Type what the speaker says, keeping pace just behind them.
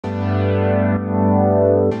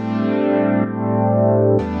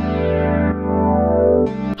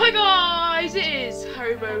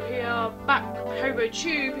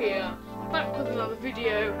HarriboTube here, back with another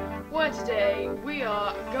video, where today we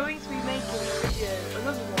are going to be making a video,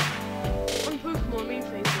 another one, on Pokemon meme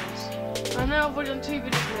faces. I know I've already done 2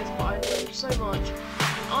 videos on this, but I enjoyed it so much,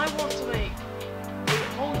 and I want to make a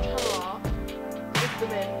whole channel with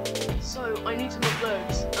them in, so I need to make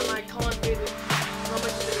loads, and I can't do them, and I'll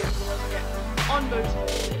make the videos unless I get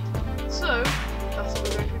unmotivated. So, that's what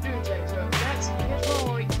we're going to be doing today, so let's get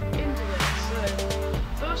right into this. So,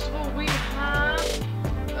 first of all, we have,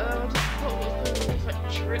 I just forgot what was things like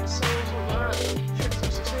chorizo or something like that, chorizo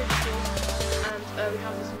sausage, and we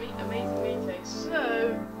have this amazing meat face. So,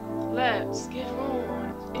 let's get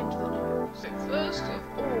right into the news. So, first of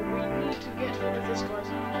all, we need to get rid of this guy's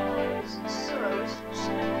eyes. So, let's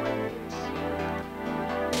see if I can see.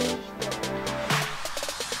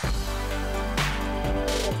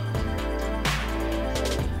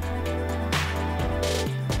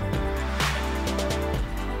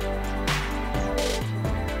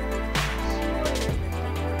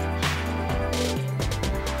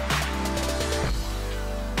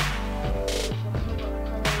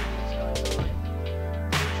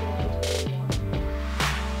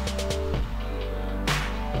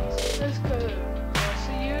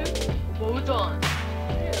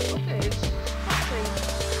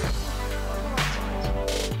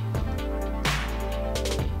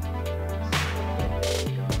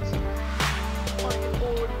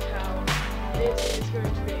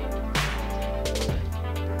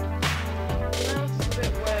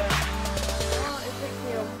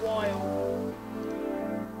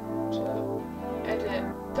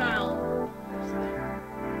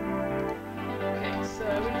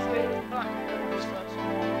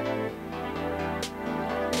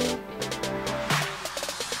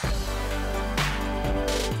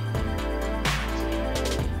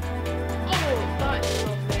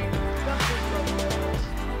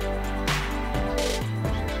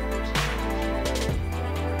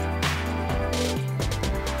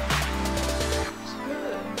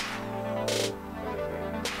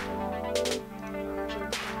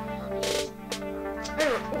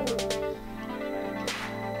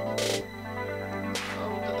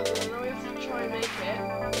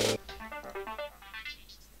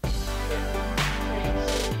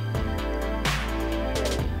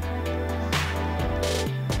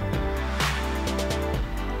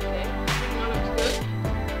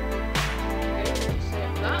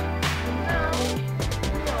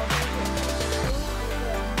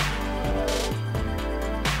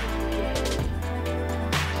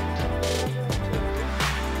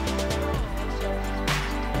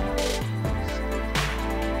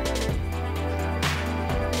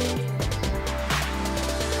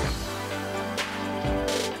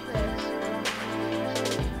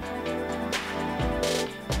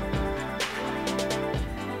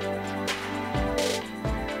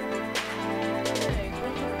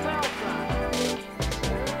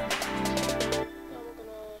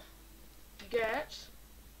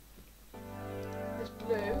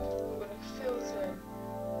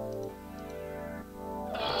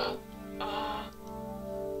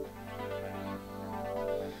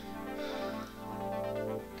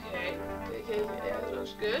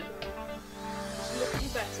 Good. It's looking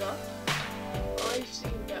better. I've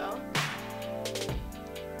seen better.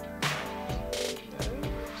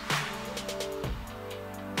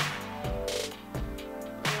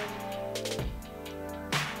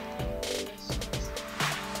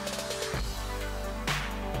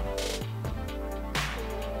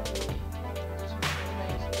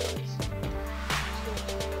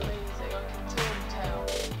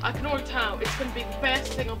 I can already tell it's going to be the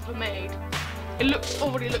best thing I've ever made. It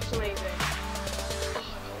already looks amazing.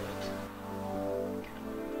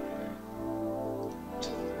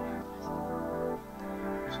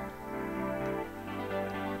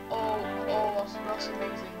 Oh, that's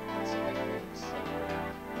amazing. That's amazing.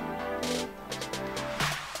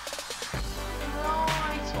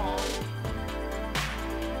 Right on.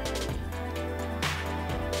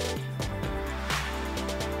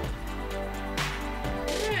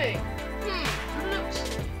 Hey. Looks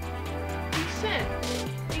decent.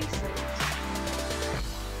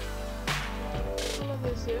 Colour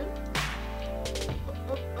this in.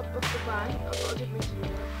 Up the bang. I didn't mean to do that.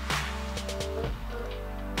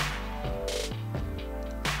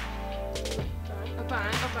 A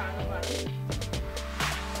bang.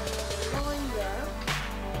 Line there.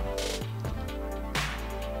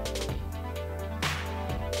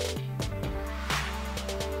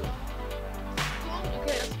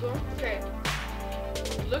 Okay, that's gone. Okay.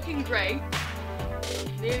 Looking great.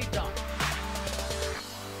 Nearly done.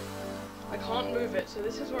 I can't move it, so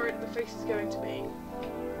this is where the face is going to be.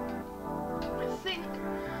 I think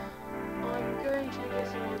I'm going to be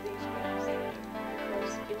getting all of these bits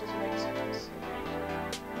because it doesn't make sense.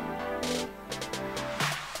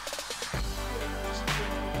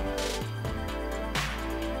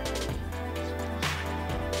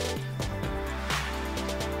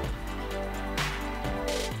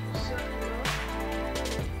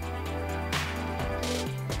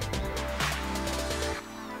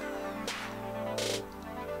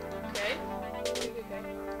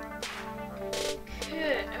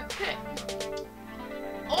 Okay.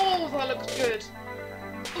 Oh, that looks good.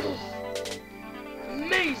 Ugh.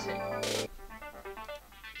 Amazing.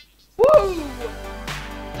 Woo!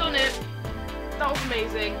 Done it. That was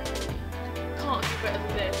amazing. Can't do better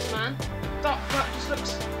than this, man. That just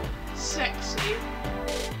looks sexy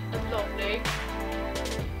and lovely.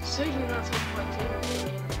 Saving that on my team.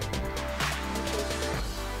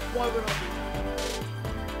 Why would I do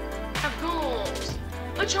that? Of course.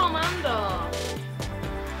 A Charmander!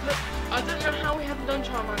 Look, I don't know how we haven't done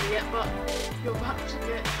Charmander yet, but you're about to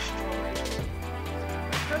get destroyed.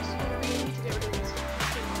 But first of all, we need to get rid of these.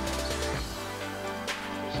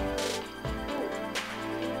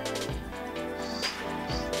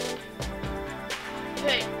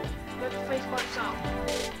 Okay, let the face bites out.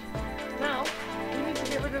 Now, we need to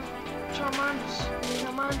get rid of Charmander's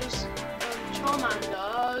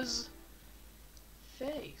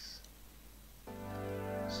face.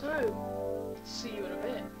 So, see you in a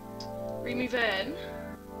bit. Remove in.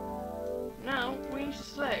 Now, we need to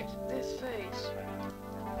select this face.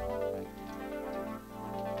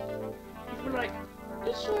 You're like,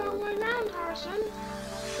 it's the wrong way round, Harrison.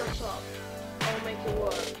 Shut up. I'll make it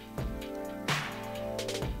work.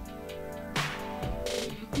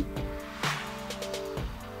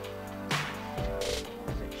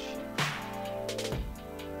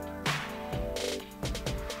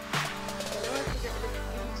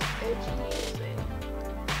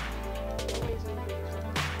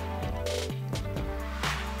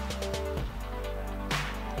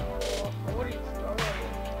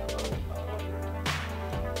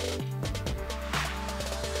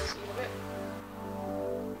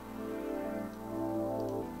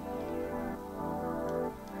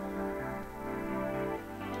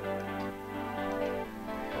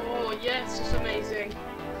 Yes, it's amazing.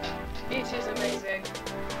 It is amazing.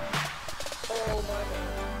 Oh my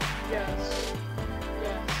god. Yes.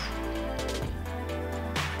 Yes.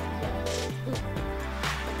 Yes.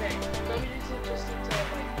 Okay, let me just need to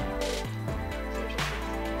like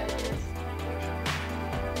edges.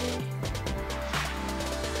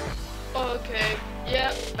 Okay.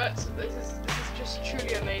 Yeah, this is just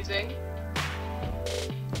truly amazing.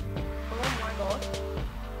 Oh my god.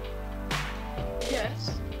 Yes.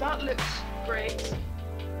 That looks great.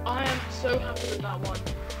 I am so happy with that one.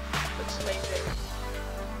 Looks amazing.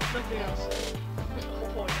 Nothing else there.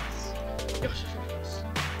 Oh yes. Yes, yes, yes.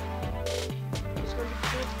 It's going to be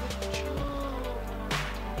good with Char.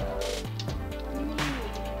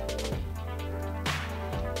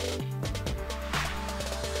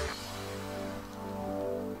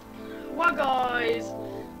 Well guys,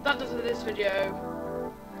 that does it for this video.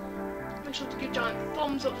 Make sure to give a giant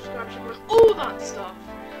thumbs up, subscribe, and all that stuff.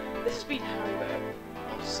 This has been Haribo.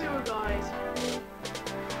 I'll see you guys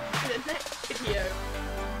in the next video.